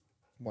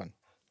One.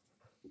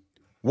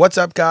 What's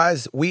up,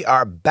 guys? We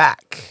are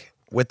back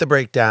with the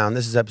breakdown.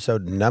 This is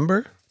episode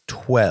number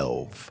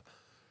 12.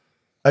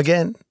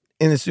 Again,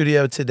 in the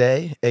studio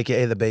today,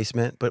 a.k.a. the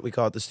basement, but we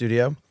call it the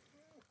studio.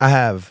 I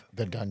have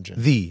The dungeon.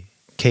 the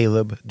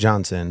Caleb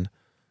Johnson,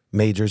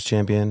 Majors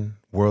champion,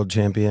 world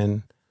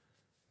champion.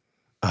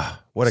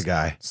 What a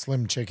guy.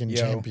 Slim Chicken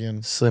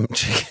champion. Slim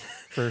chicken.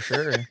 For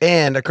sure.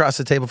 And across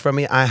the table from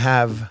me, I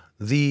have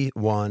the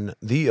one,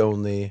 the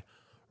only,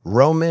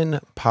 Roman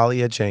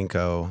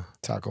Polyachenko.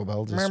 Taco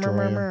Bell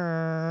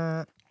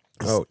Destroyer.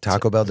 Oh,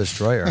 Taco Bell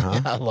Destroyer,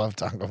 huh? I love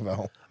Taco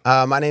Bell.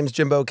 My name's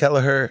Jimbo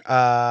Kelleher.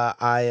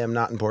 I am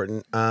not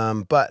important,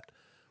 but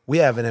we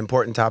have an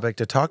important topic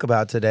to talk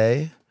about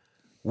today.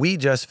 We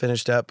just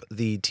finished up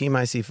the Team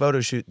IC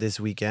photo shoot this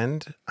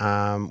weekend,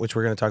 which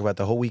we're going to talk about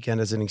the whole weekend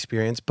as an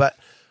experience, but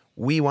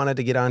we wanted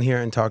to get on here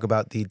and talk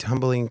about the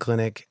tumbling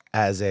clinic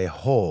as a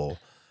whole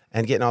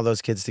and getting all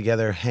those kids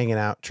together, hanging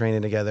out,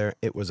 training together.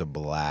 It was a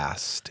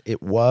blast.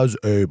 It was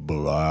a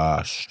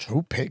blast.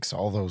 Who picks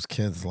all those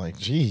kids? Like,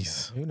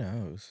 geez. Who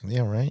knows?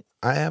 Yeah, right?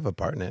 I have a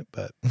part in it,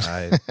 but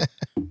I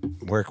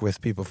work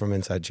with people from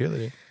Inside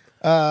Cheerleading.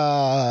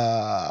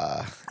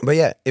 But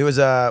yeah, it was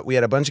we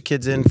had a bunch of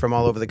kids in from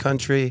all over the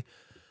country.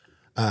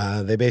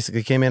 They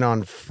basically came in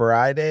on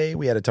Friday.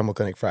 We had a tumble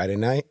clinic Friday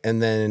night,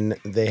 and then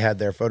they had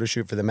their photo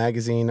shoot for the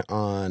magazine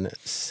on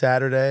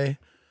Saturday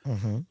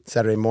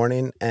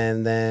morning,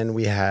 and then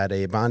we had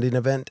a bonding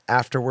event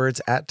afterwards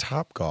at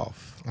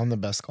Topgolf. I'm the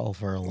best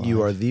golfer alive.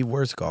 You are the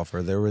worst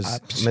golfer. There was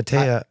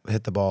Matea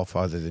hit the ball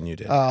farther than you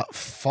did.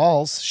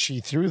 False. She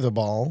threw the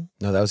ball.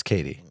 No, that was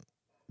Katie.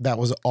 That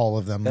was all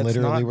of them. That's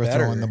Literally not were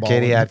better. throwing the ball.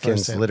 Katie in the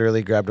Atkins first hit.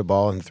 literally grabbed a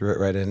ball and threw it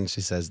right in, and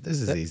she says,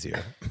 "This is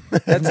easier."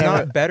 That's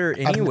not better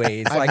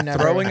anyways. I've like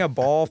never- throwing a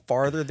ball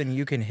farther than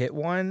you can hit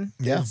one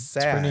Yeah, is it's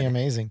sad. pretty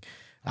amazing.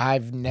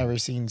 I've never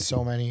seen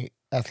so many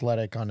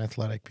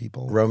unathletic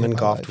people. Roman in my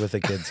golfed life. with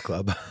a kids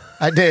club.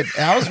 I did.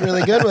 I was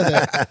really good with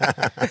it.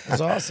 It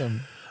was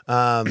awesome.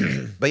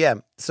 But yeah,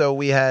 so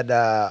we had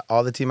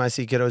all the Team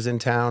IC kiddos in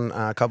town.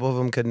 A couple of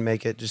them couldn't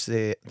make it. Just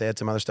they had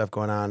some other stuff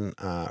going on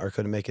or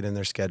couldn't make it in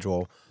their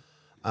schedule.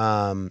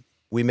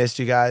 We missed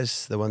you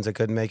guys, the ones that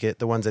couldn't make it.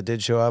 The ones that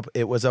did show up,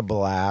 it was a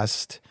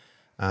blast.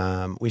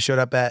 We showed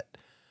up at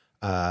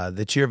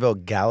the Cheerville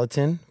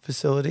Gallatin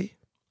facility,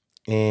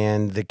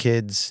 and the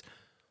kids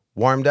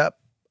warmed up.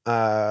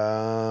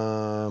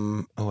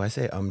 I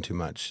say too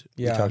much.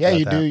 We Yeah. talked Yeah, about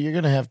you that. do. You're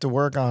going to have to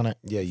work on it.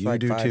 Yeah, you Like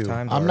do 5 too.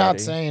 times I'm not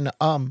already. saying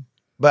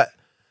But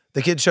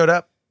the kids showed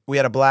up. We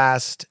had a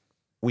blast.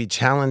 We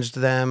challenged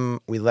them.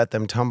 We let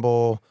them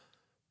tumble,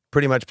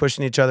 pretty much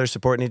pushing each other,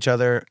 supporting each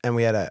other. And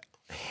we had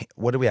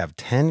what do we have,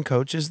 10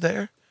 coaches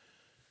there?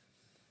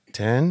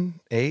 10?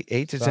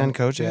 8 to 10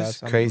 coaches? Yeah,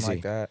 something Crazy.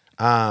 like that.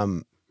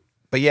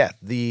 But yeah,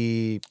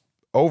 the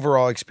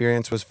overall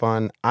experience was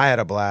fun. I had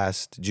a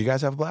blast. Did you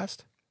guys have a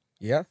blast?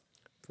 Yeah,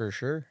 for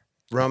sure.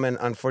 Roman,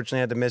 unfortunately,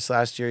 had to miss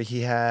last year.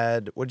 He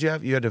had, what'd you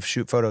have? You had to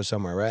shoot photos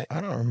somewhere, right? I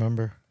don't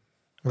remember.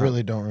 I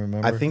really don't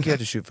remember. I think you had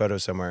to shoot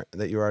photos somewhere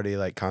that you were already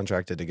like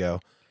contracted to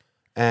go.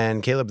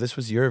 And Caleb, this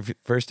was your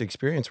first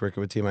experience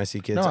working with Team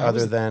IC kids, No, I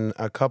other was- than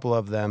a couple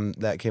of them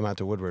that came out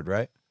to Woodward,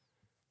 right?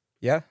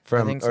 Yeah,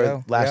 From I think or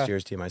so. last yeah.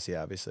 year's Team IC,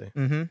 obviously.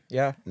 Mm-hmm.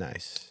 Yeah.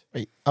 Nice.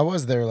 Wait, I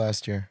was there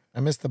last year. I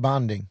missed the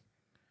bonding.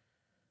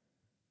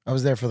 I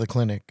was there for the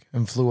clinic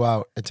and flew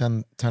out at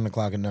 10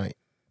 o'clock at night.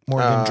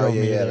 Morgan drove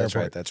me to the that's airport.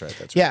 right. That's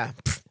right. Yeah,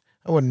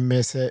 I wouldn't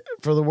miss it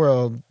for the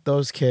world.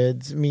 Those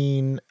kids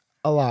mean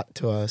a lot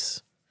to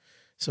us.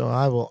 So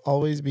I will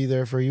always be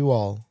there for you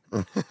all.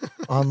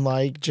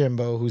 Unlike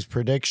Jimbo, whose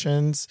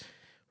predictions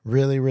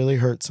really, really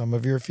hurt some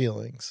of your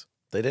feelings.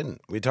 They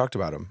didn't. We talked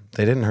about them.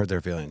 They didn't hurt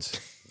their feelings.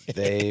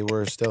 They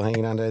were still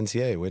hanging on to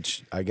NCA,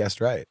 which I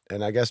guessed right.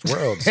 And I guessed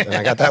Worlds. And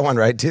I got that one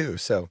right, too.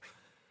 So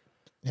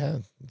Yeah,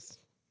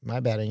 my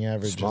batting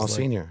average small is like,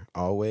 senior.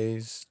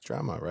 Always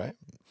drama, right?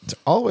 it's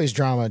always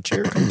drama.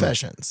 Cheer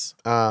confessions.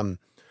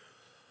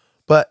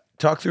 But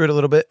talk through it a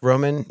little bit.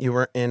 Roman, you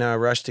weren't in a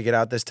rush to get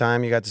out this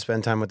time. You got to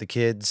spend time with the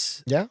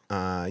kids. Yeah.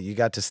 You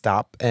got to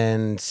stop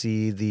and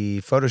see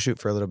the photo shoot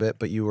for a little bit,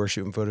 but you were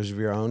shooting photos of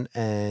your own.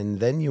 And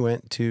then you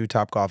went to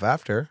Topgolf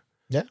after.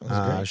 Yeah, it was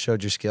great.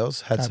 Showed your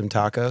skills, had some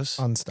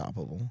tacos.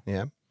 Unstoppable.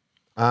 Yeah.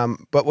 But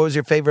what was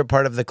your favorite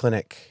part of the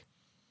clinic?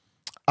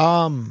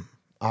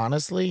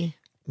 Honestly,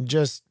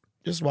 just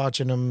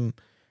watching them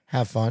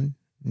have fun,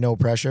 no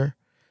pressure.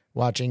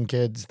 Watching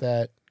kids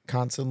that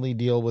constantly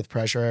deal with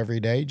pressure every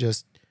day,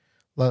 just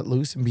let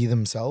loose and be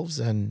themselves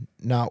and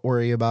not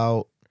worry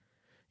about,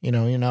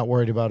 you're not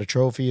worried about a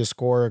trophy, a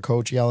score, a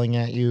coach yelling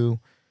at you.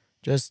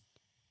 Just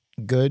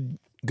good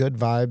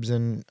vibes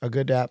and a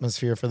good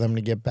atmosphere for them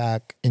to get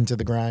back into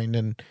the grind.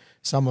 And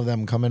some of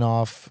them coming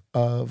off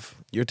of,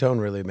 Your tone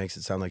really makes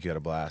it sound like you had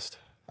a blast.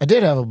 I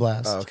did have a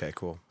blast. Oh, okay,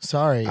 cool.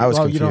 Sorry. I was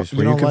Well, confused. You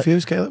Were you don't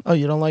confused, Caleb? Oh,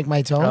 you don't like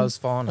my tone? I was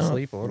falling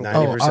asleep a little Nice.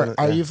 bit. Oh, 90%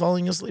 are yeah. you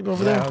falling asleep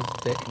over Yeah,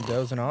 there? I was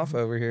dozing off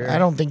over here. I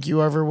don't think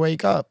you ever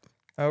wake up.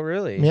 Oh,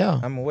 really? Yeah.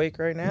 I'm awake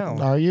right now.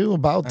 Are you?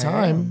 About I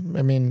time.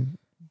 I mean,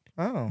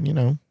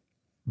 Oh.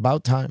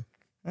 about time.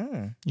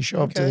 You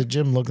show up to Okay. the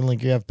gym looking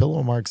like you have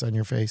pillow marks on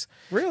your face.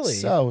 Really?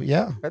 So,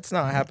 yeah, That's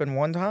not happened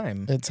one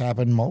time. it's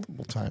happened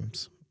multiple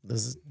times.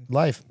 This is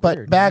life. But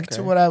Weird. back to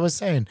Okay. what I was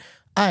saying.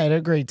 I had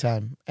a great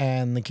time,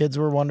 and the kids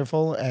were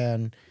wonderful,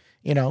 and,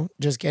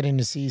 just getting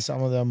to see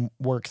some of them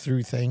work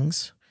through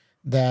things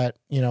that,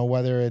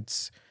 whether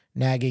it's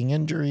nagging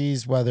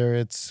injuries, whether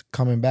it's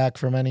coming back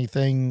from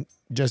anything,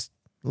 just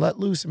let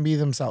loose and be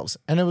themselves.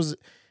 And it was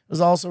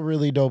also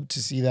really dope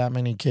to see that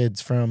many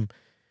kids from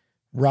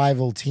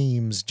rival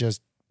teams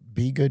just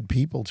be good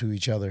people to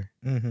each other.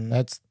 Mm-hmm.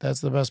 That's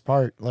the best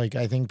part. Like,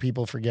 I think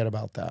people forget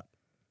about that.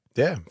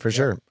 Yeah, for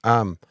sure.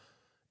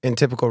 In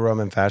typical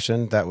Roman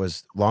fashion, that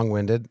was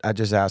long-winded. I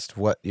just asked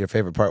what your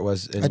favorite part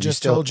was. And I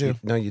just told you.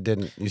 No, you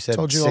didn't. You said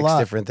Told you a 6 lot.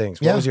 different things.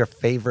 Yeah. What was your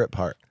favorite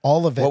part?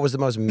 All of it. What was the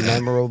most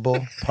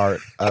memorable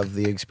part of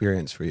the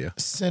experience for you?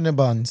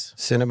 Cinnabons.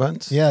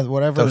 Cinnabuns? Yeah,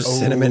 whatever. Those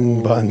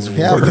cinnamon buns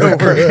Yeah, were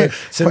they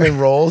cinnamon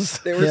rolls.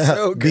 They were Yeah.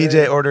 so good.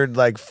 BJ ordered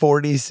like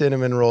 40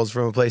 cinnamon rolls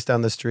from a place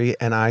down the street,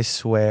 and I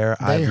swear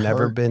They I've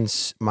never hurt. been.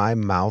 My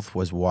mouth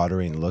was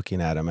watering looking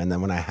at them, and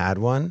then when I had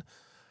one,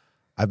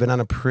 I've been on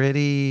a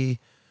pretty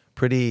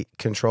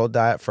controlled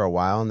diet for a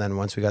while, and then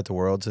once we got to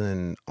Worlds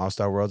and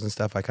All-Star Worlds and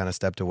stuff, I kind of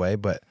stepped away,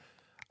 but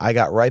I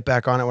got right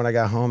back on it when I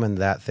got home, and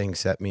that thing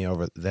set me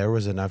over. There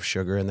was enough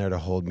sugar in there to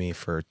hold me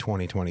for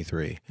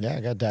 2023, Yeah, I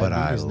got but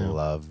I diabetes now.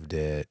 loved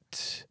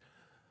it.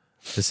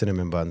 The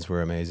cinnamon buns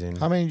were amazing.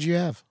 How many did you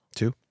have?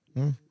 2.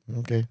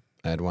 Okay.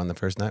 I had one the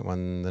first night,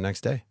 one the next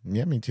day.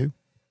 Yeah, me too.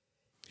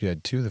 You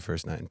had 2 the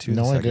first night and 2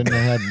 the No, I second didn't. I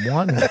had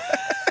one.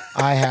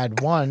 I had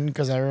one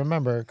because I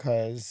remember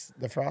because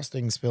the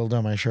frosting spilled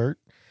on my shirt.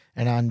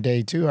 And on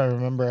day 2, I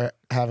remember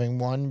having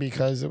one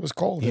because it was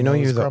cold. You and know it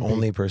was you're the grumpy.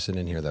 only person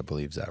in here that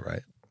believes that,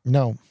 right?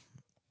 No.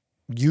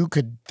 You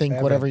could think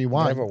whatever you I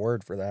want. have a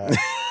word for that.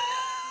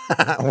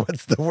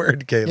 What's the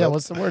word, Caleb? Yeah,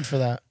 what's the word for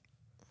that?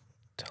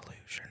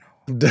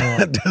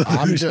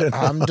 Delusional.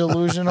 I'm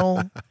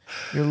delusional.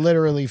 You're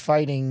literally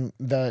fighting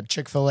the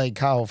Chick-fil-A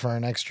cow for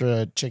an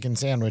extra chicken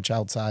sandwich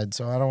outside,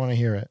 so I don't want to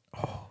hear it.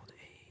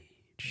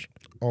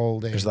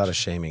 Old age. There's a lot of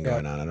shaming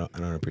going on. I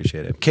don't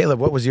appreciate it. Caleb,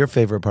 what was your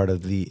favorite part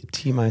of the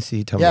Team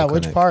IC Tumble Yeah,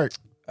 Clinic? which part?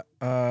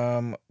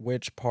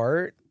 Which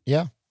part?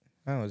 Yeah,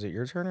 Oh, is it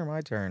your turn or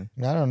my turn?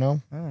 I don't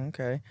know. Oh,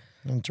 okay.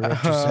 Interrupt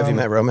Have you yourself.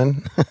 met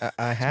Roman?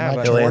 I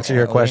have. He'll answer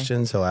your unfortunately.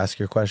 questions. He'll ask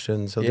your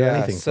questions. He'll do Yeah.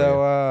 anything for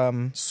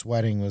So,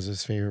 Sweating was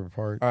his favorite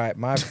part. all right,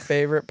 my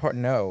favorite part.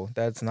 No,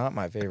 that's not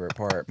my favorite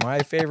part. My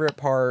favorite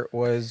part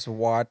was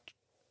watch.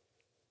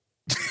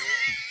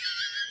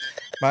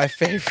 My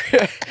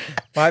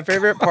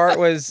favorite part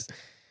was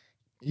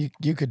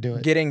You could do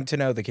it. getting to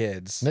know the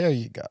kids. There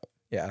you go.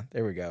 Yeah,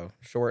 there we go.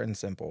 Short and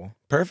simple. you.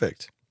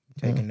 Perfect.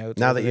 Taking notes.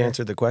 Now over that you there.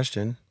 answered the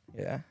question,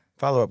 Yeah.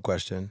 follow-up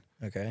question.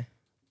 Okay.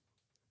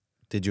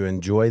 Did you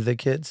enjoy the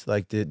kids?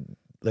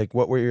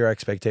 What were your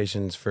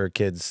expectations for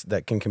kids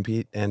that can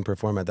compete and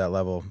perform at that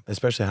level,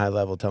 especially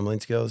high-level tumbling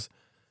skills?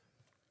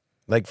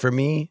 Like for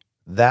me,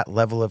 that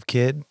level of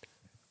kid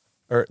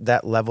or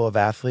that level of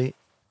athlete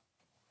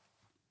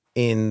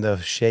in the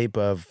shape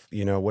of,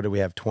 what do we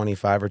have,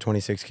 25 or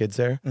 26 kids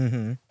there?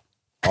 Mm-hmm.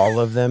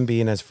 All of them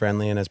being as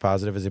friendly and as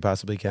positive as they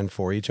possibly can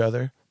for each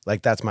other.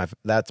 Like that's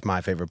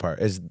my favorite part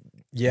is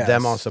Yes.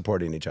 them all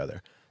supporting each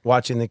other.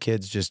 Watching the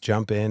kids just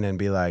jump in and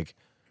be like,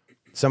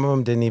 some of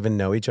them didn't even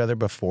know each other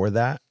before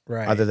that,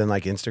 Right. other than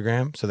like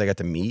Instagram. So they got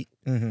to meet.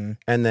 Mm-hmm.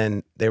 And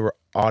then they were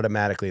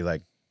automatically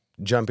like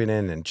jumping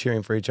in and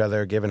cheering for each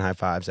other, giving high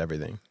fives,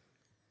 everything.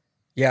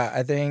 Yeah,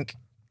 I think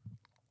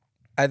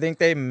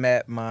they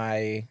met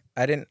my.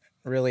 I didn't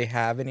really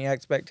have any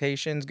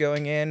expectations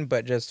going in,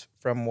 but just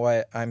from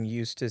what I'm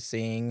used to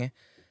seeing,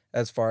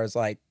 as far as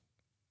like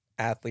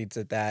athletes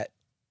at that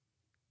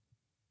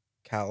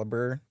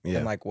caliber Yeah.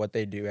 and like what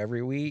they do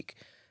every week,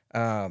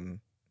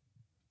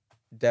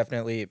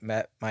 definitely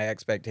met my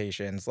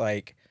expectations.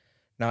 Like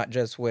not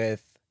just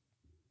with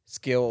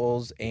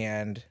skills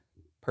and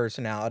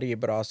personality,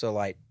 but also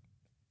like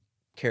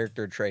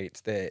character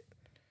traits that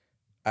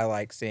I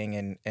like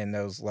seeing in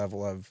those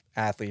level of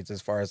athletes,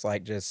 as far as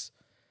like just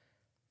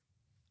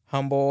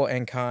humble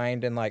and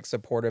kind and like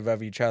supportive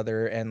of each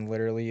other, and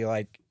literally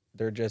like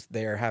they're just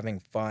there having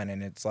fun,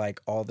 and it's like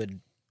all the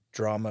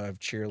drama of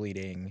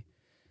cheerleading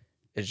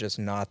is just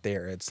not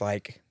there. It's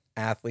like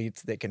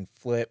athletes that can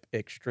flip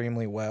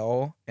extremely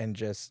well and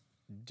just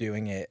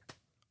doing it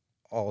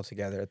all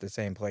together at the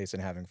same place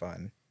and having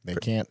fun. They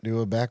can't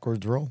do a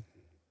backwards roll.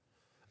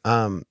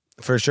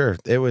 For sure.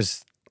 It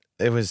was,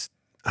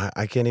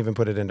 I can't even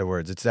put it into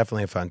words. It's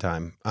definitely a fun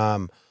time.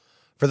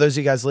 For those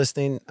of you guys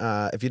listening,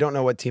 if you don't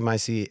know what Team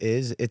IC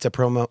is, it's a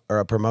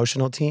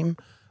promotional team,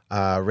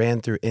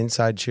 ran through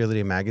Inside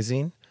Cheerleading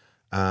magazine.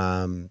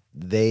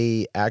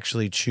 They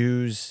actually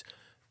choose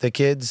the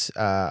kids.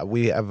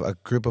 We have a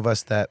group of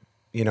us that,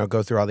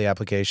 go through all the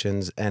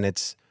applications, and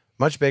it's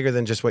much bigger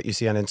than just what you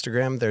see on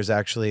Instagram. There's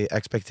actually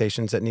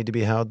expectations that need to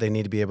be held. They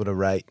need to be able to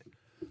write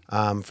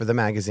for the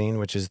magazine,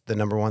 which is the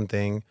number one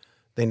thing.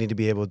 They need to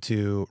be able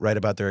to write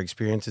about their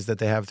experiences that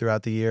they have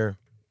throughout the year.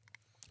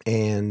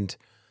 And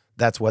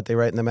that's what they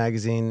write in the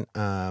magazine.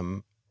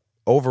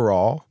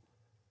 overall,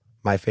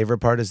 my favorite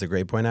part is the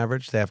grade point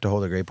average. They have to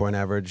hold a grade point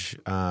average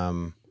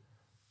of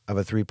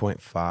a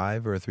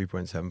 3.5 or a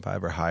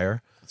 3.75 or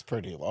higher. It's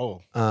pretty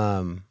low.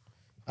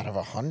 Out of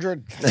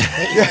 100?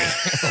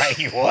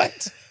 Like,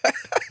 what?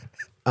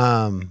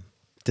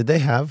 Did they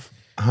have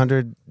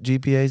 100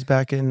 GPAs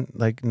back in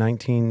like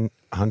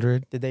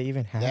 1900? Did they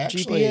even have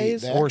Actually,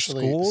 GPAs or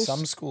schools?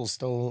 Some schools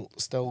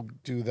still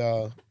do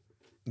the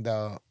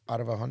out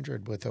of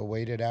 100 with a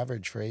weighted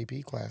average for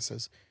AP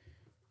classes.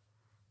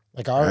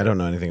 Like I don't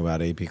know anything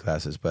about AP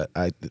classes, but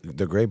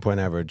the grade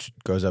point average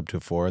goes up to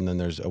 4, and then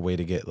there's a way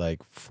to get like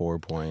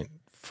 4.25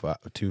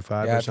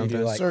 yeah, or something.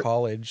 You do like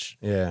college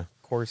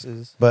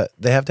courses. But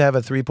they have to have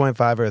a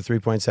 3.5 or a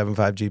 3.75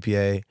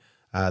 GPA.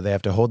 They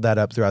have to hold that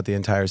up throughout the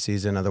entire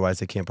season. Otherwise,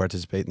 they can't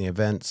participate in the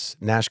events.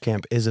 Nash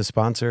Camp is a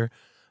sponsor.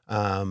 They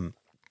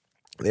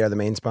are the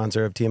main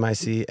sponsor of Team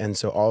IC. And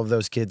so all of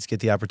those kids get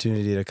the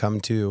opportunity to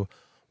come to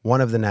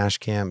one of the Nash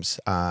camps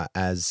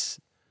as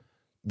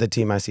the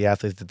Team IC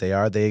athletes that they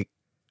are. They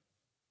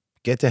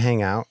get to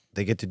hang out.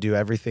 They get to do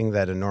everything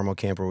that a normal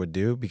camper would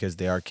do because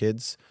they are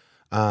kids.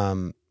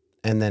 And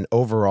then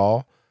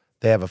overall,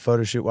 they have a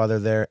photo shoot while they're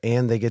there,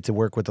 and they get to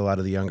work with a lot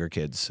of the younger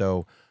kids.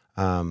 So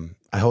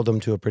I hold them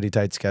to a pretty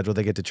tight schedule.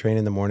 They get to train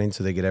in the morning,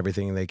 so they get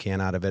everything they can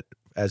out of it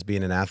as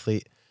being an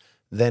athlete.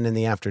 Then in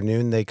the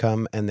afternoon, they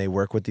come and they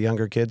work with the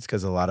younger kids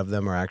because a lot of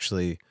them are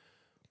actually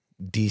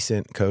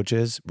decent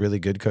coaches, really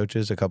good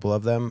coaches, a couple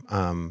of them.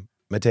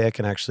 Matea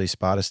can actually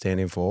spot a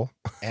standing full.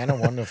 And a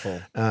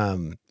wonderful.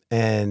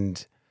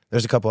 And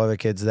there's a couple other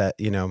kids that,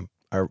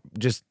 are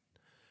just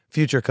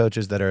future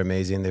coaches that are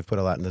amazing. They've put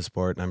a lot in the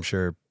sport, and I'm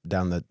sure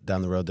down the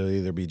road they'll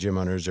either be gym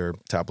owners or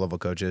top level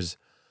coaches.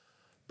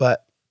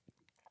 But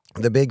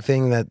the big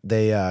thing that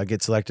they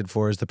get selected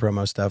for is the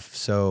promo stuff.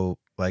 So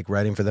like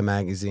writing for the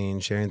magazine,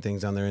 sharing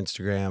things on their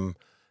Instagram,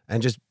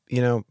 and just,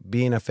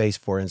 being a face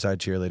for Inside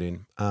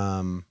Cheerleading.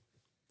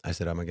 I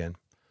said again.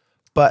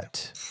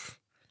 But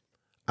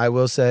I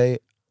will say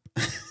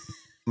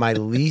my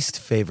least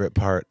favorite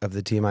part of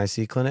the Team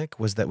IC clinic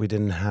was that we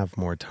didn't have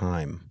more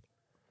time.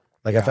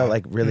 Like I felt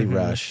like really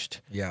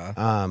rushed. Yeah.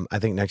 I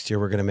think next year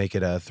we're going to make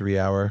it a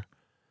 3-hour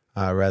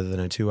rather than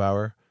a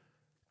 2-hour.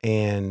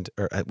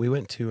 Or we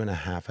went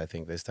 2.5, I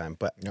think, this time.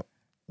 But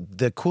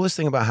the coolest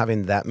thing about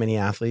having that many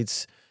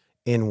athletes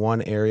in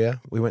one area,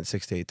 we went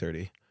 6 to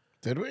 8:30.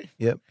 Did we?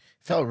 Yep.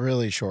 Felt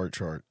really short.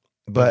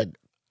 But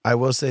I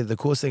will say the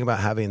coolest thing about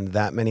having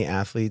that many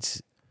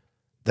athletes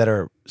that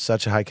are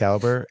such a high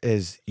caliber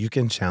is you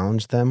can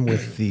challenge them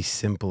with the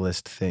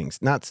simplest things.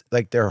 Not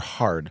like they're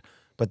hard,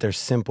 but they're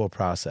simple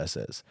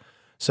processes.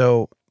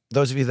 So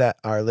those of you that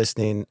are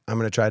listening, I'm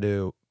going to try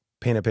to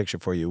paint a picture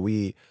for you.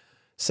 We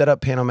set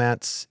up panel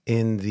mats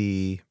in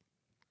the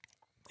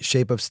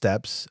shape of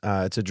steps.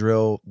 It's a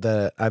drill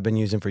that I've been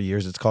using for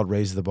years. It's called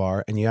Raise the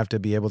Bar, and you have to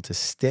be able to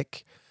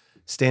stick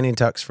standing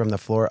tucks from the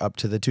floor up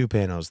to the 2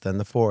 panels, then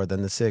the 4,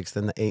 then the 6,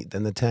 then the 8,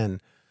 then the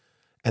 10.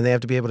 And they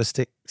have to be able to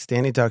stick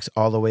standing tucks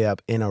all the way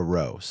up in a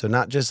row. So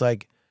not just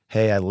like,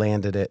 hey, I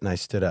landed it and I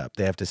stood up.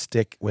 They have to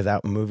stick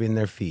without moving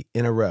their feet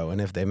in a row.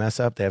 And if they mess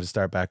up, they have to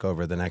start back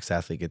over. The next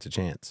athlete gets a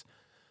chance.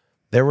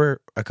 There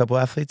were a couple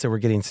athletes that were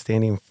getting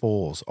standing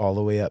fulls all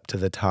the way up to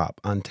the top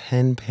on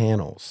 10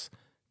 panels.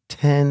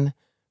 10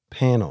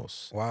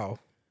 panels. Wow.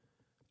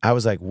 I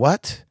was like,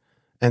 what?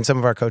 And some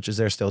of our coaches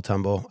there still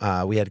tumble.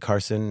 We had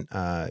Carson.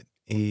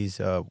 He's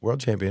a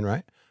world champion,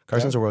 right?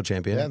 Carson's a world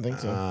champion. Yeah, I think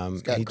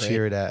so. He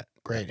cheered at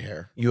great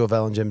hair. U of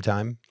L in gym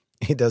time.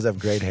 He does have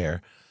great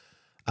hair.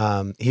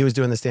 He was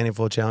doing the standing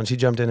full challenge. He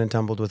jumped in and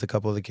tumbled with a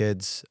couple of the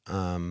kids.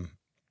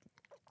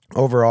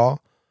 Overall,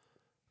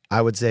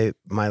 I would say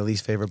my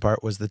least favorite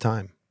part was the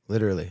time.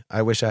 Literally.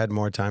 I wish I had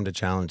more time to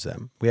challenge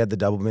them. We had the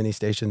double mini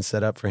stations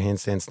set up for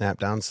handstand snap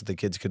downs so the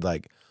kids could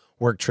like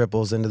work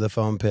triples into the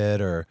foam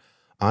pit or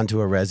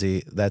onto a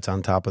resi that's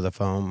on top of the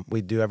foam.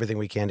 We do everything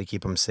we can to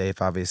keep them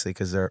safe, obviously,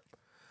 because they're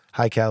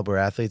high caliber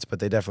athletes,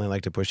 but they definitely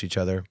like to push each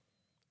other.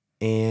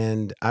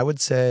 And I would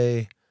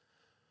say,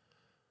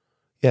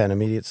 an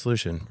immediate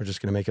solution. We're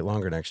just going to make it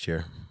longer next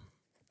year.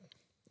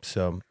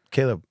 So,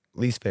 Caleb,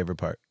 least favorite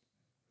part?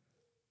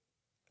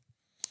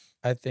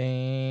 I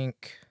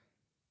think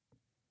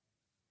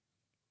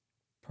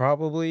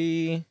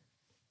probably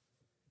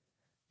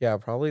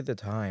the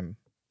time.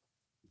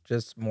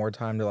 Just more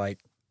time to like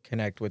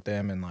connect with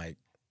them and like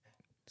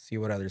see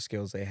what other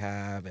skills they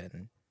have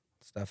and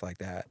stuff like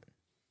that.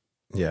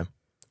 Yeah.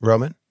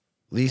 Roman,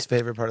 least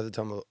favorite part of the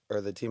tumble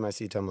or the Team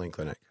IC tumbling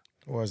clinic?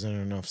 Wasn't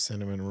enough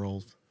cinnamon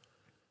rolls.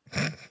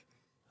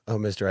 Oh,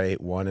 Mr. I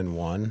ate 1 and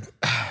 1.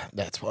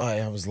 That's why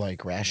I was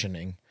like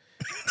rationing.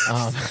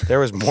 There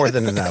was more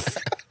than enough.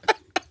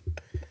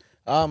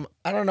 I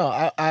don't know.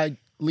 I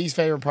least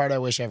favorite part, I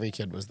wish every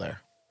kid was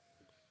there.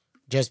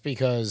 Just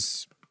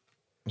because,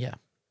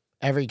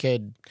 every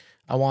kid,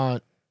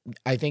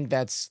 I think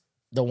that's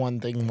the one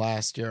thing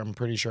last year. I'm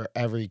pretty sure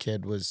every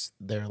kid was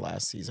there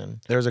last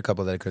season. There was a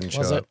couple that couldn't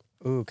show up.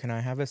 Ooh, can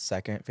I have a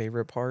second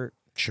favorite part?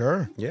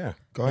 Sure. Yeah.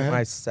 Go ahead.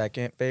 My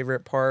second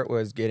favorite part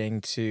was getting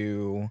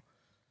to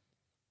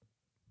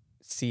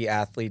see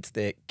athletes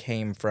that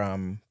came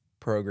from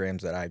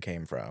programs that I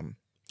came from.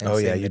 And Oh,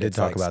 yeah, seeing you that did it's,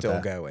 talk like, about still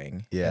that.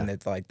 going. Yeah. And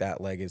it's like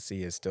that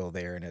legacy is still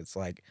there. And it's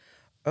like,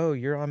 oh,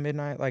 you're on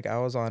Midnight? Like, I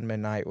was on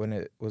Midnight when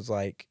it was,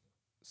 like,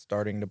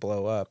 starting to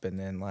blow up. And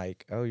then,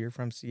 like, oh, you're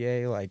from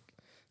CA? Like,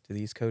 do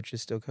these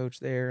coaches still coach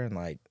there? And,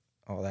 like,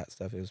 all that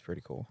stuff. It was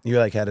pretty cool. You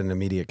like had an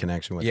immediate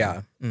connection with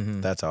them.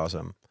 Mm-hmm. That's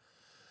awesome.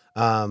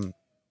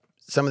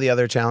 Some of the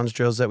other challenge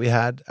drills that we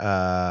had,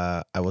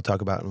 I will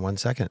talk about in 1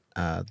 second.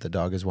 The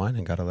dog is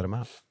whining. Got to let him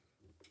out.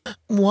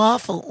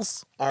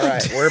 Waffles. All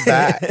right, we're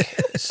back.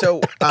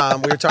 So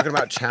we were talking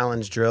about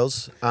challenge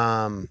drills.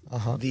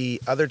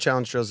 The other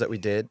challenge drills that we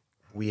did,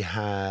 we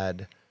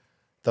had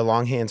the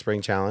long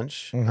handspring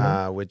challenge,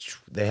 which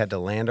they had to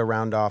land a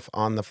round off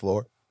on the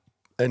floor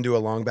and do a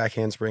long back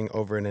handspring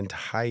over an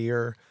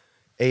entire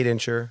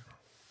 8-incher.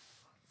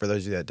 For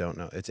those of you that don't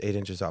know, it's 8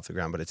 inches off the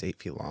ground, but it's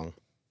 8 feet long.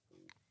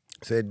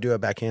 So they'd do a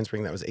back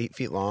handspring that was 8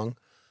 feet long,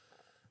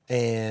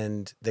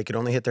 and they could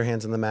only hit their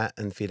hands on the mat,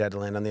 and feet had to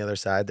land on the other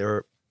side. They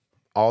were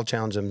all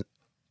challenging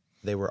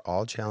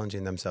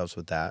themselves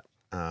with that.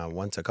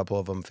 Once a couple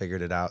of them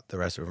figured it out, the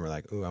rest of them were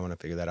like, ooh, I want to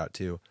figure that out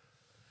too.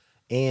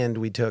 And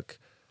we took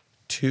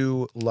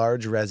 2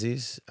 large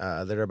resis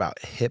that are about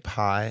hip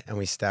high, and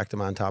we stacked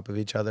them on top of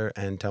each other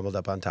and tumbled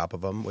up on top of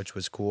them, which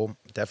was cool.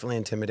 Definitely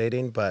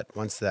intimidating, but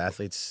once the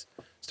athletes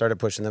started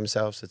pushing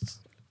themselves,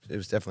 it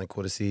was definitely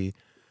cool to see.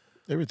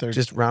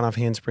 Just round off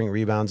handspring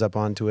rebounds up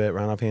onto it,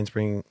 round off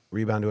handspring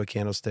rebound to a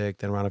candlestick,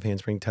 then round off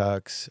handspring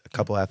tucks. A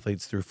couple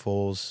athletes threw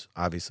fulls.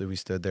 Obviously, we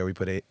stood there. We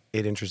put 8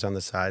 inchers on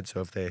the side,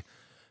 so if they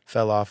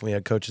fell off, we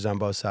had coaches on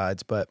both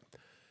sides. But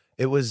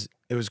it was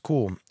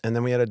cool. And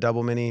then we had a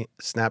double mini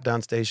snap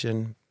down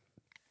station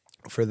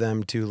for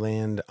them to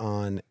land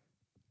on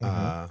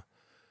 8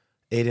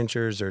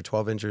 inchers or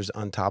 12 inchers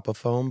on top of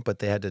foam, but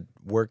they had to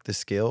work the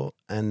skill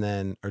and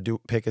then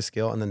pick a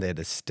skill, and then they had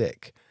to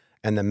stick.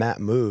 And the mat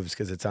moves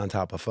because it's on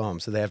top of foam.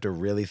 So they have to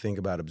really think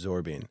about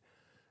absorbing.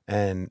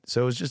 And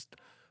so it was just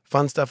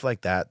fun stuff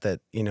like that, they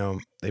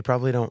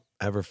probably don't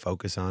ever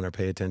focus on or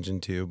pay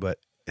attention to, but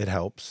it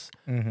helps.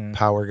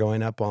 Power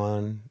going up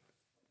on,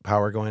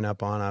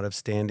 out of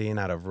standing,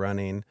 out of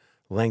running,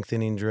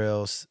 lengthening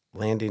drills,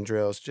 landing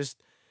drills,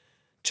 just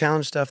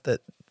challenge stuff that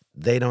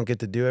they don't get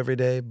to do every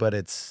day, but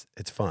it's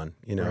fun,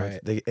 Right.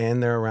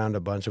 And they're around a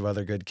bunch of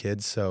other good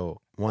kids. So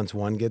once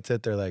one gets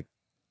it, they're like,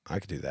 I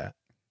could do that.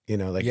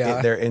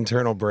 Their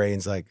internal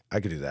brain's like, I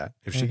could do that.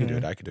 If she can do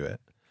it, I could do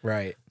it.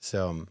 Right.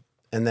 So,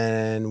 and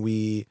then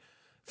we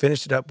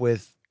finished it up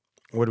with,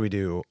 what do we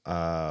do?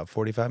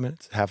 45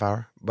 minutes,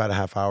 about a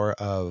half hour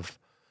of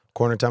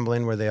corner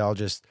tumbling where they all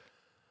just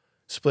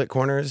split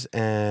corners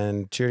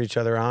and cheered each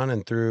other on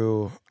and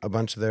threw a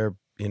bunch of their,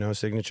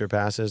 signature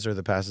passes or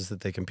the passes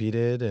that they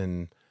competed.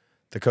 And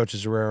the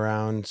coaches were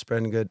around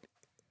spreading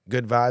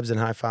good vibes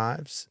and high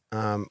fives.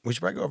 We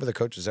should probably go over the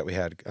coaches that we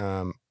had.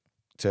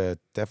 To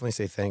definitely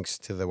say thanks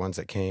to the ones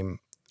that came.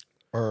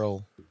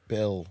 Earl,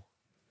 Bill,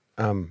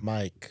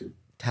 Mike,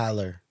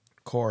 Tyler,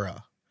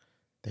 Cora.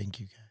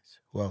 Thank you guys.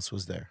 Who else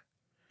was there?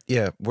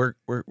 Yeah, we're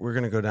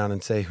gonna go down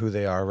and say who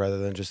they are rather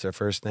than just their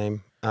first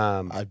name.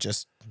 I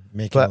just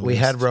making. But we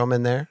had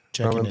Roman there,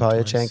 Roman Checking it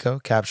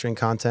Polyachenko, capturing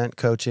content,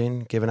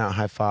 coaching, giving out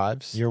high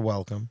fives. You're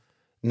welcome.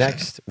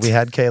 Next, we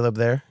had Caleb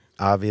there,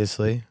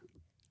 obviously.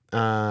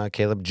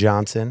 Caleb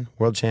Johnson,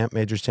 world champ,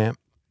 majors champ,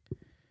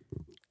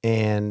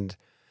 and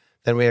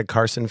then we had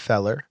Carson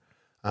Feller,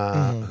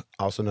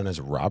 also known as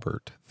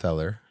Robert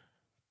Feller.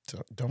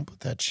 So don't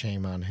put that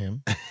shame on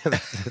him.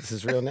 That's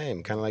his real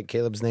name, kind of like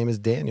Caleb's name is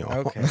Daniel.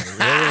 Okay,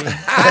 really?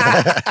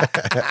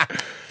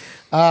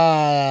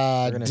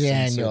 We're gonna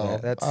censor Daniel.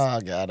 that. Oh,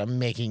 God, I'm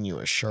making you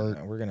a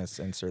shirt. We're going to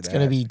censor that. It's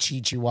going to be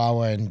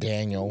Chihuahua and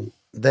Daniel.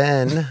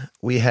 Then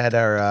we had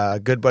our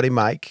good buddy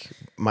Mike.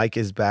 Mike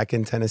is back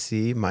in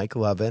Tennessee. Mike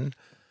Lovin.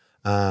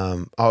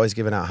 Always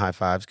giving out high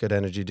fives. Good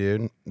energy,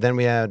 dude. Then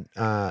we had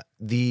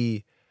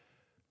the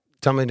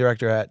tumbling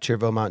director at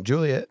Cheerville Mount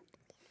Juliet,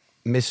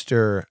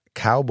 Mr.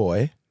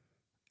 Cowboy,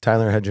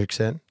 Tyler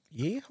Hendrickson.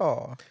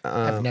 Yeehaw.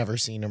 I've never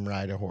seen him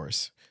ride a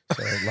horse.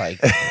 So, I'm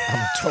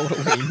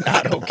totally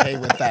not okay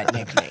with that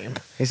nickname.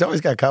 He's always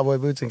got cowboy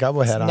boots and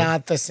cowboy hat on.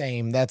 Not the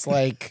same. That's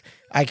like,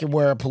 I can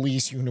wear a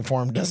police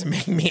uniform. Doesn't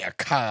make me a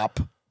cop.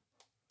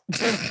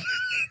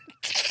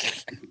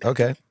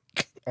 Okay.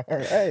 All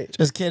right.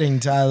 Just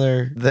kidding,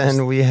 Tyler.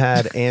 Then we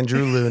had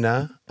Andrew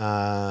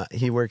Luna.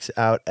 He works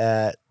out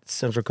at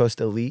Central Coast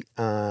Elite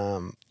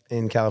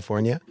in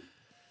California.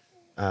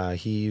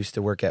 He used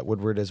to work at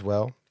Woodward as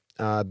well.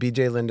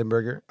 BJ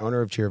Lindenberger,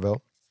 owner of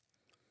Cheerville.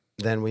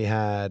 Then we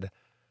had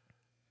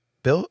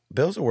Bill.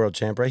 Bill's a world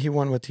champ, right? He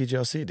won with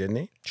TGLC, didn't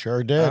he?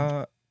 Sure did.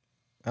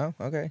 Oh,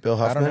 okay. Bill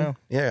Huffman. I don't know.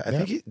 Yeah, I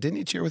think didn't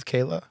he cheer with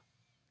Kayla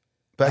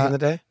back in the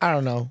day? I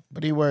don't know,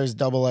 but he wears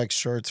double X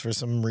shirts for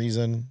some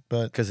reason.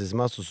 But Because his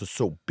muscles are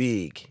so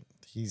big.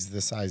 he's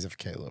the size of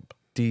Caleb.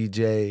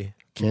 DJ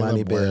Caleb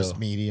Money wears Bill.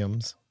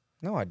 mediums.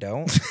 No, I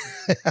don't.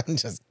 I'm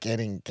just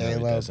kidding, No, he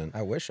Caleb. doesn't.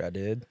 I wish I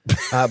did.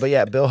 But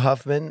yeah, Bill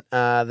Huffman.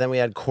 Then we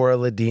had Cora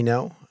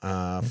Ladino,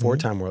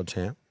 4-time world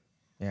champ.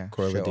 Yeah.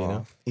 Cora show Ladino,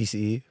 off.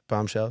 ECE,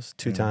 Bombshells,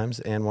 2 times,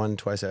 and 1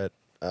 twice at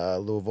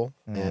Louisville,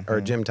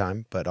 or gym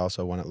time, but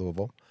also 1 at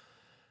Louisville.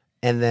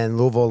 And then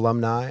Louisville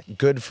alumni,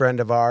 good friend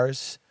of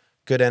ours,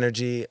 good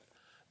energy,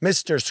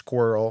 Mr.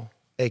 Squirrel,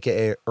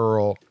 a.k.a.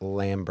 Earl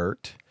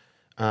Lambert.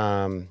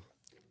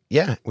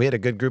 Yeah, we had a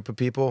good group of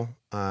people.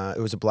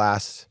 It was a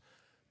blast.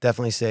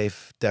 Definitely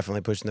safe.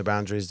 Definitely pushing the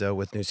boundaries, though,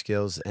 with new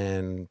skills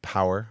and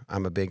power.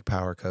 I'm a big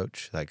power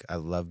coach. Like, I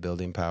love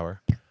building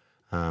power,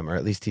 or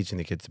at least teaching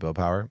the kids to build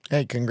power.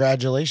 Hey,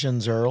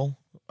 congratulations, Earl,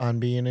 on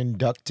being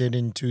inducted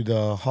into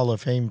the Hall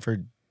of Fame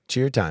for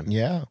Cheer time.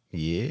 Yeah.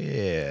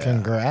 Yeah.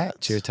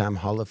 Congrats. Cheer time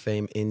Hall of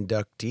Fame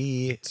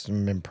inductee.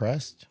 I'm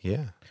impressed.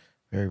 Yeah.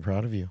 Very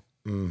proud of you.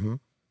 Mm-hmm.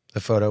 The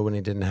photo when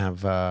he didn't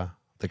have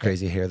the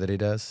crazy hair that he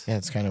does. Yeah,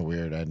 it's kind of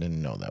weird. I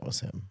didn't know that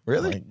was him.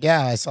 Really? Like,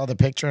 yeah, I saw the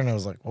picture and I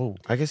was like, whoa.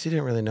 I guess you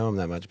didn't really know him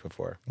that much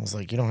before. I was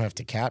like, you don't have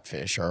to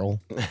catfish,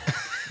 Earl.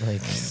 Like,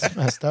 it's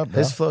messed up, bro.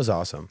 His flow's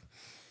awesome.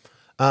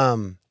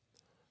 But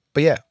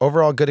yeah,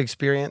 overall good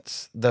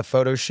experience. The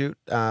photo shoot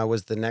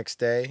was the next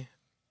day.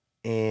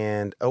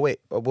 And,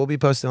 we'll be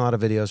posting a lot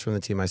of videos from the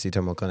Team IC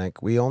Tumble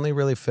Clinic. We only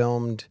really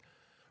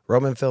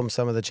Roman filmed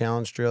some of the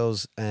challenge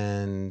drills,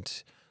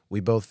 and we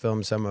both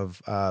filmed some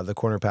of the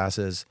corner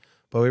passes.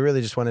 But we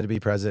really just wanted to be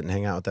present and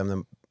hang out with them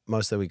the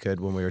most that we could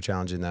when we were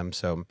challenging them.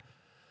 So,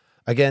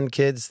 again,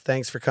 kids,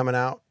 thanks for coming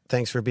out.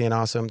 Thanks for being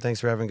awesome.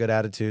 Thanks for having good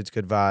attitudes,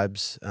 good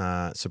vibes,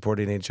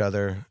 supporting each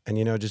other, and,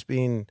 just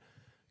being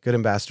good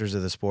ambassadors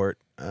of the sport.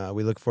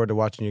 We look forward to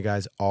watching you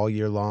guys all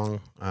year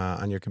long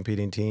on your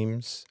competing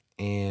teams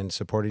and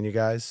supporting you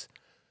guys.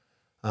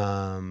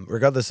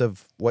 Regardless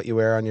of what you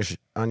wear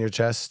on your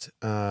chest,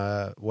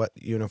 what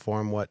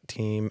uniform, what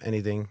team,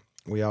 anything,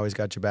 we always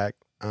got your back.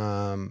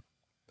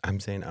 I'm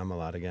saying a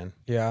lot again.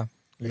 Yeah.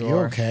 Are you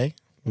okay?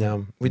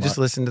 No, we just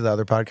listened to the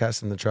other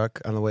podcast in the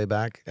truck on the way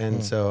back,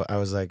 and so I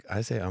was like,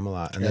 I say a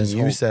lot, and then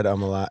you said a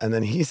lot, and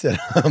then he said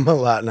a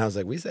lot, and I was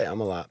like, we say a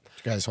lot.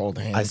 You guys hold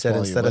hands. I said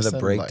while instead you of the listen?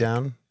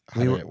 breakdown,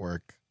 Like, how did it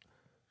work?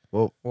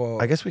 Well,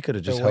 I guess we could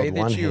have just held one hand.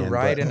 The way that you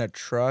ride but in a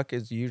truck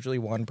is usually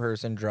one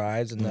person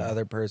drives and the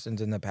other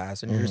person's in the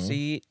passenger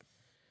seat,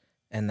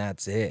 and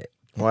that's it.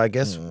 Well, I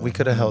guess we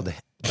could have held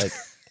like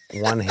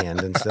one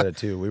hand instead of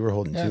 2. We were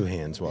holding 2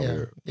 hands while we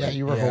were. Yeah,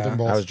 you were holding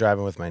both. I was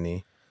driving with my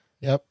knee.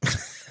 Yep.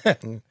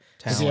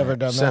 Has he ever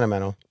done that?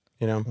 Sentimental,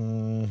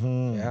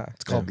 Mm-hmm. Yeah.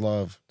 It's called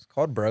love. It's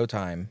called bro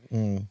time.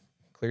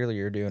 Clearly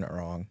you're doing it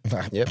wrong.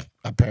 Yep.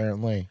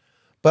 Apparently.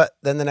 But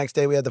then the next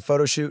day we had the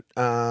photo shoot.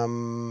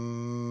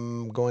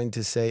 Going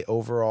to say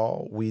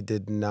overall, we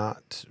did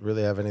not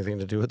really have anything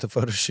to do with the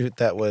photo shoot.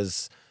 That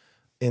was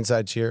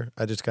Inside Cheer.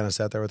 I just kind of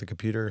sat there with a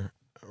computer.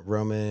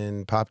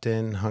 Roman popped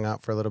in, hung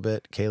out for a little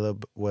bit.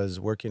 Caleb was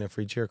working a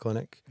free cheer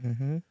clinic.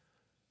 Mm-hmm.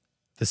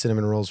 The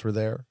cinnamon rolls were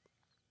there.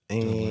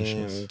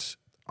 Delicious.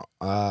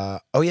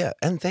 And,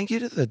 and thank you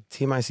to the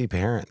Team IC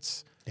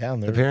parents. Yeah,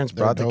 the parents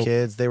brought the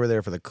kids. They were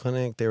there for the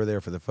clinic. They were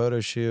there for the photo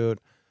shoot.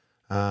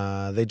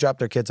 They dropped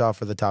their kids off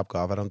for the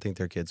Topgolf. I don't think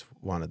their kids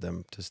wanted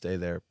them to stay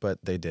there, but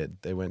they did.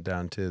 They went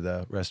down to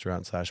the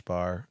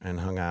restaurant/bar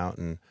and hung out,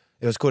 and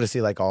it was cool to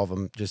see like all of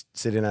them just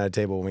sitting at a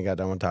table when we got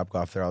done with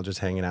Topgolf. They're all just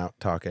hanging out,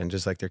 talking,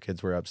 just like their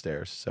kids were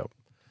upstairs. So,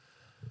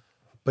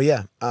 but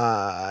yeah,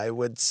 I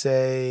would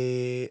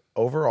say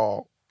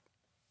overall,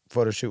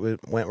 photo shoot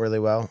went really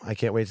well. I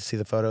can't wait to see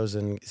the photos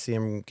and see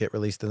them get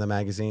released in the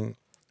magazine.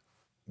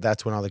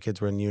 That's when all the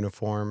kids were in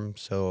uniform,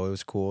 so it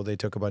was cool. They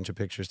took a bunch of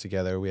pictures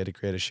together. We had to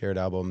create a shared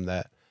album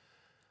that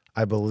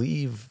I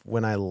believe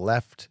when I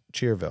left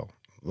Cheerville,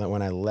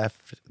 when I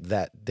left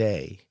that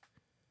day,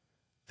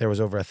 there was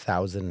over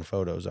 1,000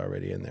 photos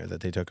already in there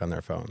that they took on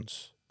their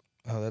phones.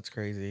 Oh, that's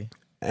crazy.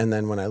 And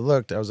then when I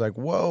looked, I was like,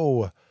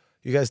 whoa,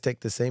 you guys take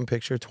the same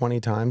picture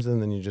 20 times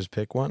and then you just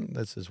pick one?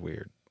 That's just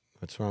weird.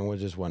 What's wrong with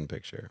just one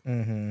picture?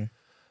 Mm-hmm.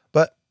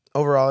 But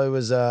overall, it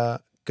was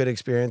good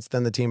experience.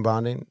 Then the team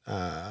bonding.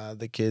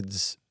 The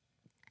kids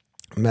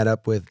met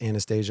up with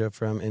Anastasia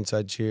from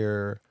Inside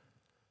Cheer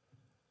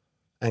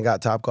and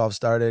got Topgolf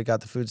started,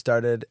 got the food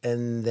started.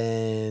 And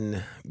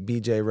then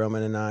BJ,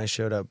 Roman, and I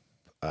showed up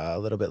a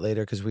little bit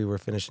later because we were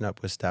finishing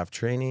up with staff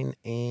training.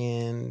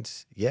 And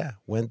yeah,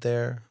 went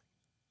there,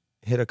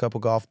 hit a couple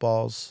golf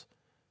balls.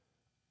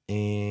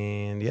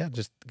 And yeah,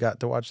 just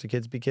got to watch the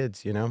kids be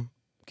kids,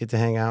 Get to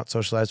hang out,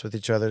 socialize with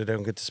each other. They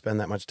don't get to spend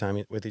that much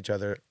time with each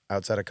other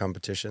outside of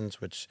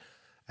competitions, which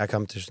at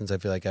competitions, I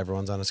feel like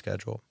everyone's on a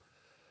schedule.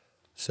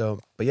 So,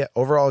 but yeah,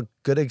 overall,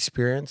 good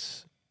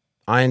experience.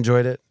 I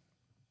enjoyed it.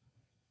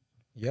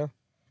 Yeah,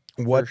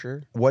 for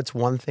sure. What's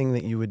one thing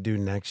that you would do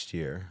next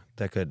year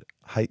that could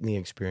heighten the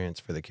experience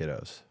for the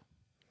kiddos?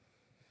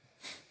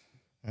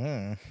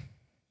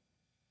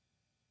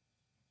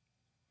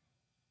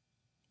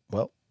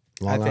 Well,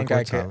 I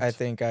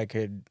think I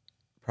could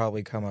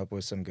probably come up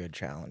with some good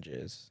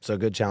challenges. So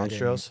good challenge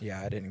drills?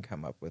 Yeah, I didn't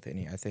come up with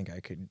any. I think I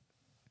could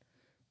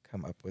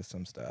come up with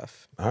some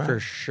stuff. All right. For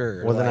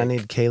sure. Well, then I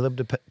need Caleb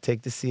to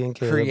take the C in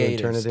Caleb and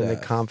turn it into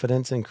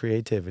confidence and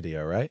creativity,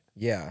 all right?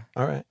 Yeah.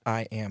 All right.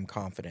 I am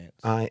confident.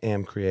 I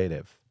am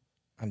creative.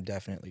 I'm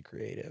definitely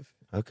creative.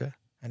 Okay.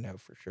 I know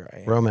for sure I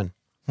am. Roman,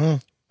 Hmm.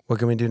 what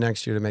can we do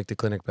next year to make the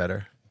clinic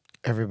better?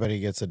 Everybody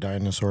gets a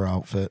dinosaur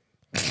outfit.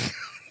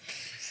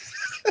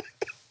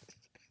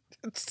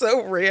 It's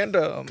so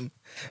random.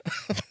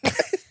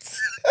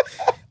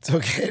 It's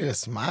okay to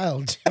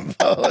smile,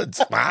 Jimbo.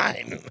 It's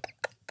fine.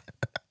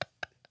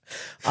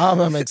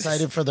 I'm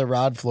excited for the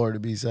rod floor to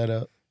be set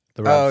up.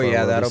 The rod Oh floor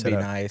yeah, will that'll set be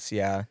up. nice.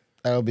 Yeah.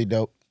 That'll be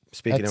dope.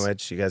 Speaking That's- of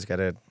which, you guys got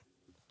to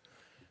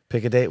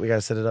pick a date. We got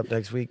to set it up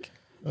next week.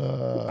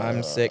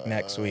 I'm sick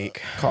next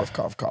week. Cough,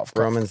 cough, cough, cough.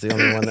 Roman's the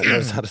only one that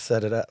knows how to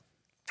set it up.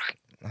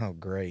 Oh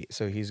great.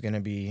 So he's gonna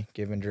be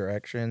giving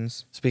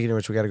directions. Speaking of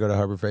which, we got to go to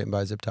Harbor Freight and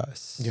buy zip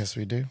ties. Yes,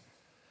 we do.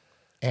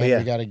 And yeah.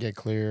 we got to get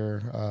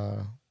clear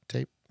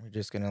tape. We're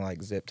just gonna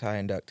like zip tie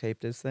and duct tape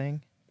this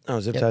thing. Oh,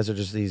 zip Yep. ties are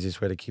just the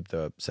easiest way to keep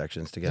the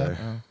sections together.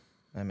 Oh,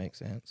 that makes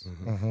sense.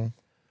 Mm-hmm.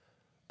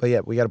 But yeah,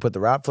 we got to put the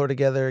rod floor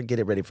together, get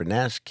it ready for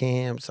Nash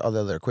camps. All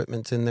the other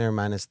equipment's in there,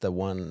 minus the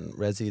one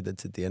resi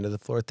that's at the end of the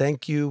floor.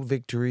 Thank you,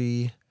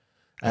 Victory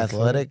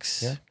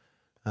Athletics.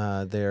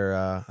 Yeah.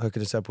 They're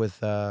hooking us up with,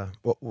 well,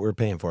 we're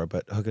paying for it,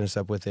 but hooking us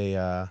up with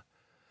a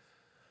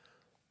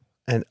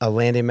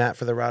landing mat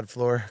for the rod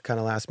floor, kind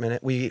of last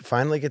minute. We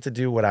finally get to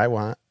do what I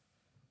want.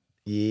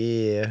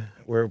 Yeah,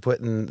 we're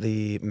putting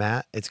the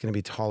mat. It's going to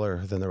be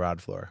taller than the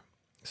rod floor,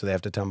 so they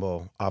have to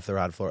tumble off the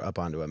rod floor up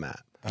onto a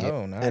mat.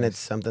 Oh, nice. And it's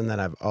something that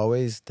I've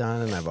always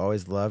done and I've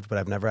always loved, but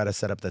I've never had a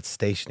setup that's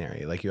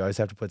stationary. Like you always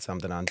have to put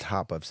something on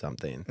top of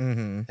something.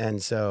 Mm-hmm.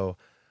 And so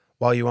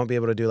while you won't be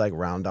able to do like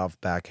round off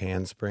back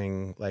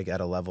handspring like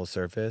at a level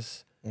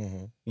surface,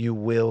 you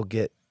will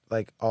get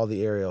like all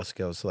the aerial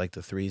skills. So like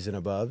the threes and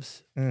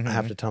aboves, I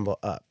have to tumble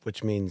up,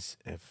 which means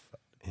if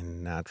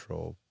in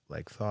natural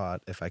like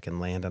thought, if I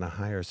can land on a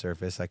higher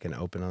surface, I can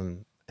open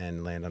on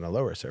and land on a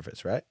lower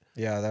surface, right?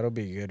 Yeah, that'll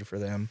be good for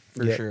them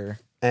for Yeah. sure.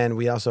 And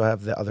we also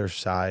have the other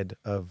side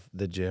of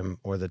the gym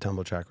or the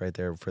tumble track right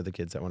there for the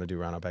kids that want to do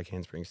round out back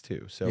handsprings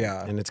too. So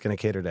Yeah. and it's going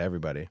to cater to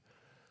everybody.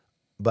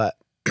 But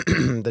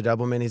the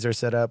double minis are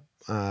set up.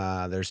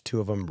 There's two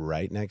of them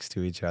right next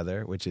to each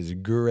other, which is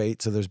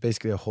great. So there's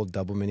basically a whole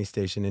double mini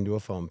station into a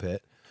foam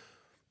pit.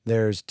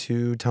 There's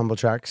two tumble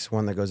tracks,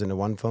 one that goes into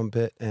one foam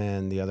pit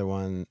and the other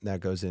one that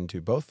goes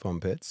into both foam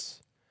pits.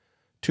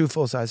 Two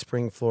full-size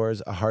spring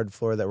floors, a hard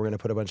floor that we're going to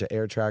put a bunch of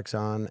air tracks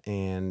on,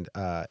 and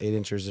 8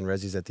 inchers and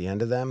resis at the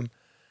end of them.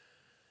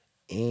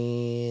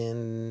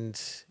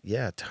 And,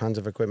 yeah, tons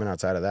of equipment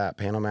outside of that.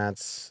 Panel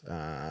mats,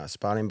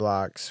 spotting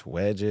blocks,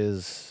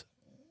 wedges,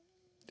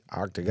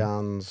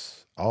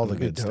 octagons, all the That'd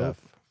be good dope.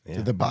 stuff. Yeah.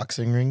 Did the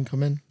boxing ring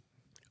come in?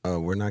 Oh,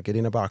 we're not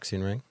getting a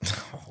boxing ring.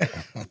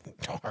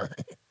 Darn.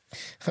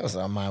 That was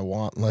on my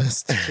want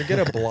list. Should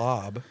get a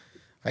blob.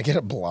 I get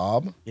a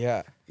blob.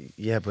 Yeah.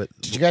 Yeah, but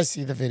Did you guys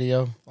see the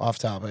video? Off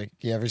topic.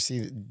 Did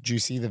you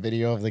see the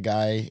video of the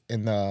guy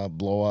in the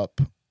blow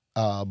up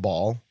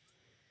ball?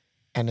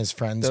 And his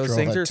friends Those drove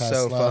things a are so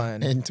Tesla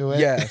fun. into it.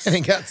 Yes. And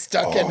he got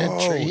stuck in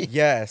a tree.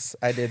 Yes,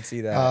 I did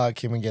see that.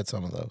 Can we get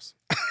some of those?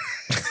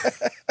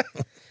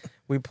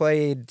 We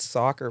played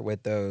soccer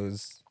with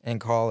those in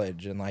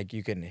college, and like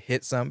you can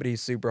hit somebody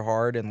super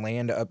hard and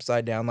land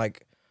upside down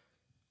like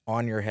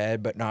on your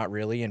head, but not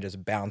really, and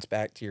just bounce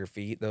back to your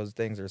feet. Those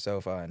things are so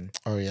fun.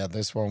 Oh yeah,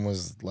 this one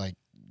was like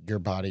your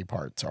body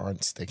parts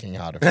aren't sticking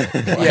out of it.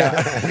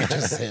 Yeah. We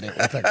just hit it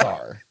with a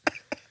car.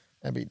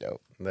 That'd be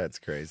dope. that's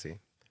crazy.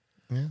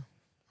 Yeah,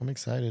 I'm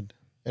excited.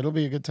 It'll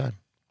be a good time.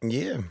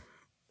 Yeah.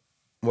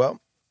 Well,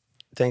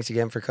 thanks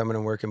again for coming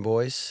and working,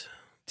 boys.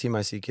 Team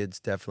IC kids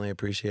definitely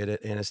appreciate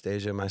it.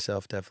 Anastasia,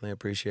 myself, definitely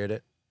appreciate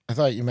it. I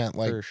thought you meant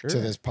like For sure. to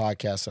this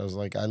podcast. I was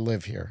like, I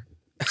live here.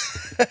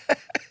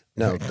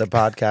 No, the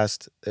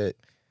podcast,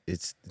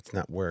 it's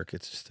not work.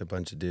 It's just a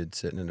bunch of dudes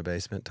sitting in a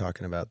basement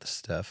talking about the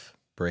stuff,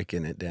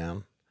 breaking it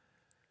down.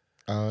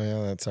 Oh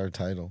yeah, that's our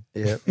title.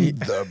 Yep.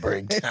 The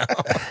breakdown.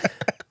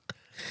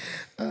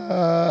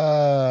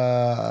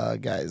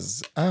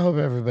 Guys, I hope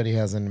everybody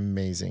has an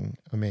amazing,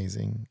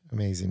 amazing,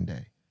 amazing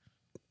day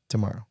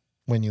tomorrow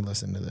when you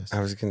listen to this. I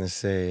was going to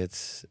say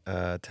it's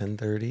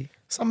 10:30.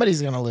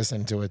 Somebody's gonna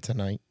listen to it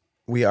tonight.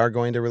 We are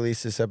going to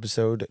release this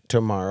episode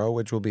tomorrow,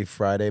 which will be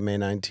Friday, May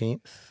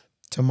 19th.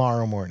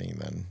 Tomorrow morning,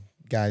 then,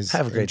 guys.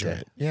 Have a great enjoy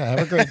day. it. Yeah, have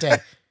a great day.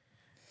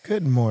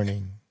 Good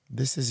morning.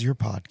 This is your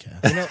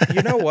podcast.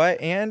 You know what?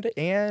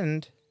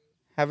 And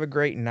have a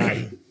great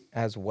night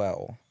as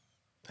well.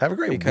 Have a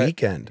great Because,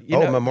 weekend. you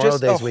know, Memorial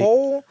just Day's a week.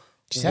 whole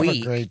Just have a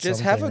week. great Just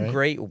have a something, right?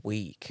 great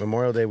week.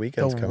 Memorial Day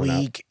weekend's The coming up.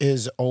 week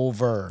is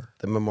over.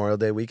 The Memorial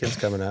Day weekend's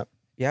coming up.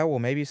 Yeah, well,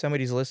 maybe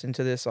somebody's listening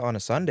to this on a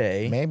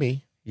Sunday.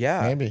 Maybe.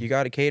 Yeah, maybe. you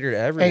got to cater to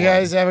everyone. Hey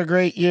guys, have a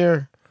great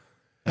year.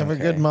 Have a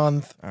Okay. good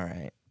month. All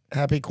right.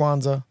 Happy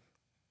Kwanzaa.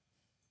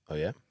 Oh,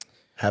 yeah?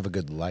 Have a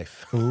good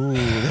life. Ooh,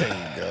 there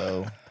you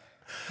go.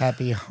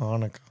 Happy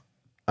Hanukkah.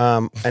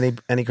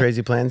 Any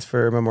crazy plans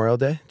for Memorial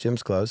Day?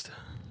 Gym's closed.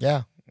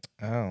 Yeah.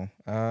 Oh,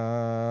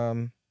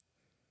 I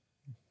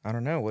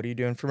don't know. What are you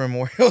doing for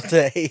Memorial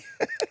Day?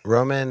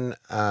 Roman,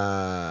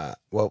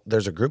 well,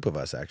 there's a group of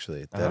us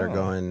actually that are Oh.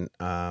 going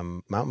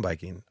mountain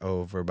biking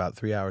over about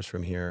 3 hours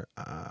from here,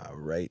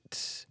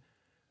 right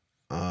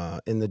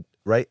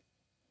right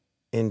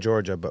in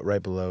Georgia, but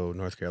right below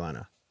North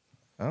Carolina.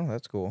 Oh,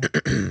 that's cool.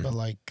 But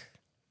like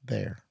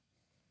there.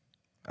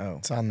 Oh,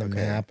 It's on the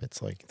map.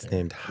 It's like It's there.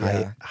 named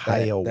yeah,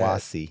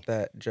 Hiawassee.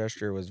 That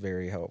gesture was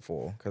very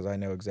helpful because I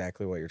know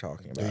exactly what you're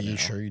talking about. You now.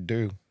 sure you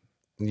do.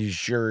 You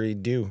sure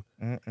do.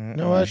 You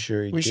know what?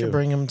 Sure you we do. should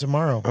bring him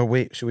tomorrow. Oh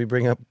wait, should we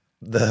bring up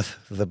the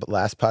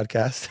last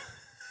podcast?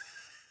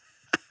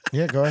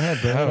 Yeah, go ahead.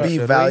 Bring it up. Be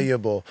should we?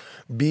 valuable.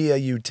 Be a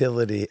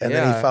utility. And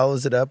then he Yeah.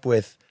 follows it up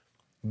with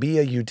be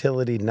a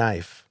utility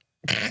knife.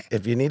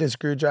 If you need a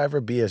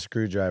screwdriver, be a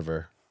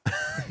screwdriver.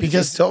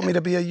 Because Told me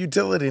to be a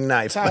utility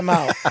knife. time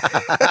out.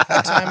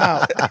 Time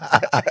out.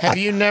 Have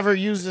you never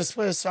used a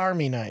Swiss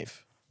Army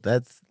knife?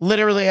 That's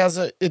Literally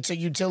it's a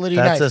utility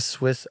a knife.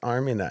 Swiss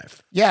Army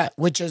knife. Yeah,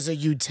 which is a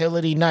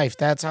utility knife.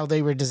 That's how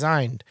they were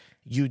designed.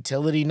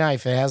 Utility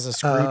knife. It has a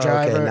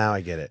screwdriver. Okay, now I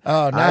get it.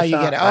 Oh, now I you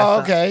thought- get it. I Oh,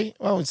 thought- okay.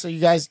 Oh, so you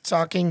guys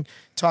talking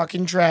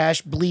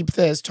trash, bleep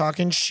this,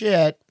 talking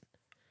shit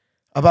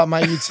about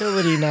my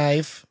utility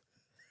knife.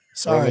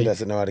 Roman Sorry,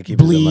 doesn't know how to keep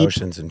his Bleep.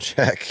 emotions in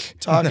check.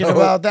 talking No.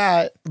 about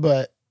that,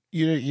 but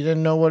you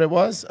didn't know what it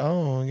was?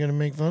 Oh, I'm gonna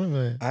make fun of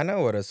it. I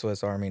know what a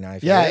Swiss Army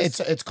knife Yeah, is.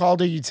 it's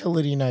called a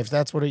utility knife.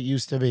 That's what it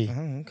used to be.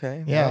 Oh,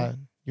 okay. Yeah. Well,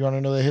 You want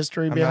to know the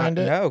history behind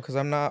it? No, because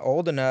I'm not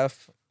old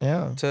enough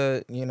Yeah.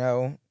 to,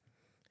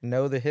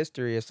 know the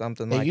history of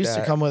something It like used that.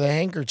 to come with a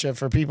handkerchief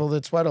for people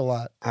that sweat a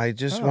lot. I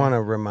just Oh. want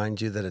to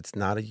remind you that it's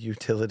not a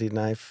utility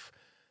knife.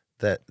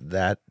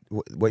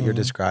 What you're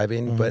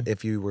describing, but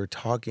if you were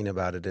talking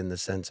about it in the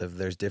sense of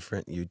there's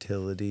different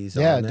utilities.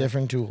 Yeah, on it.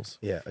 different tools.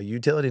 Yeah, a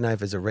utility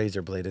knife is a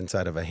razor blade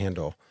inside of a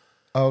handle.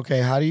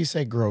 Okay, how do you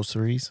say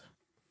groceries?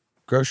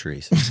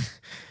 Groceries.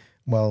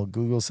 Well,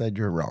 Google said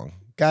you're wrong.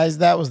 Guys,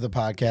 that was the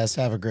podcast.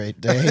 Have a great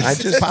day. I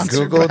just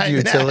Sponsored Googled by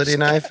utility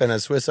Nash. knife and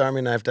a Swiss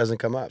Army knife doesn't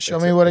come up. Show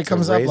me what it it's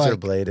comes a up razor like.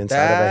 blade inside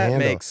of a That handle.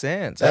 makes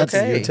sense. That's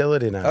okay. a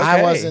utility knife. Okay.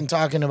 I wasn't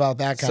talking about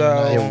that kind of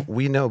So- knife. Yeah,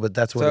 we know, but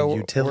that's what So a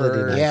utility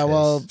we're- knife Yeah, is.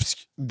 well,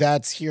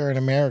 that's here in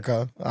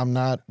America. I'm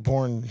not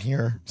born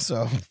here,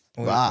 so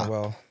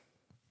Well,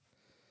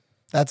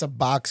 that's a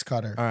box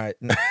cutter. all right.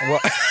 Well,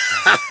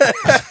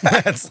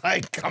 That's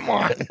like, come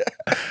on.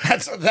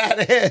 That's what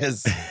that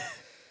is.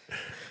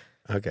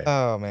 Okay.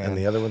 oh And man.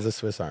 the other one's a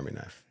Swiss Army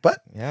knife.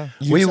 But Yeah.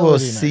 we will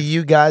Utility see knife.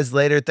 you guys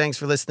later. Thanks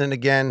for listening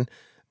again.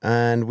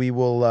 And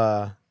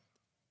we'll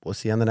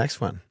see you on the next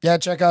one. Yeah,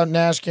 check out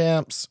Nash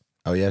Camps,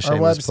 Oh yeah, our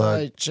shameless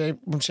plug.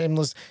 website,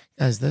 shameless.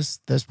 Guys, this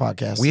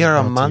podcast. We is are a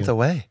brought to month you.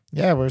 away.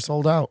 Yeah, we're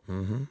sold out.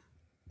 Mm-hmm.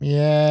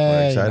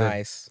 Yay. excited.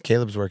 Nice.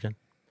 Caleb's working.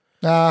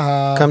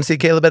 Uh-huh. Come see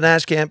Caleb at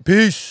Nash Camp.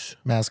 Peace.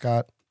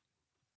 Mascot.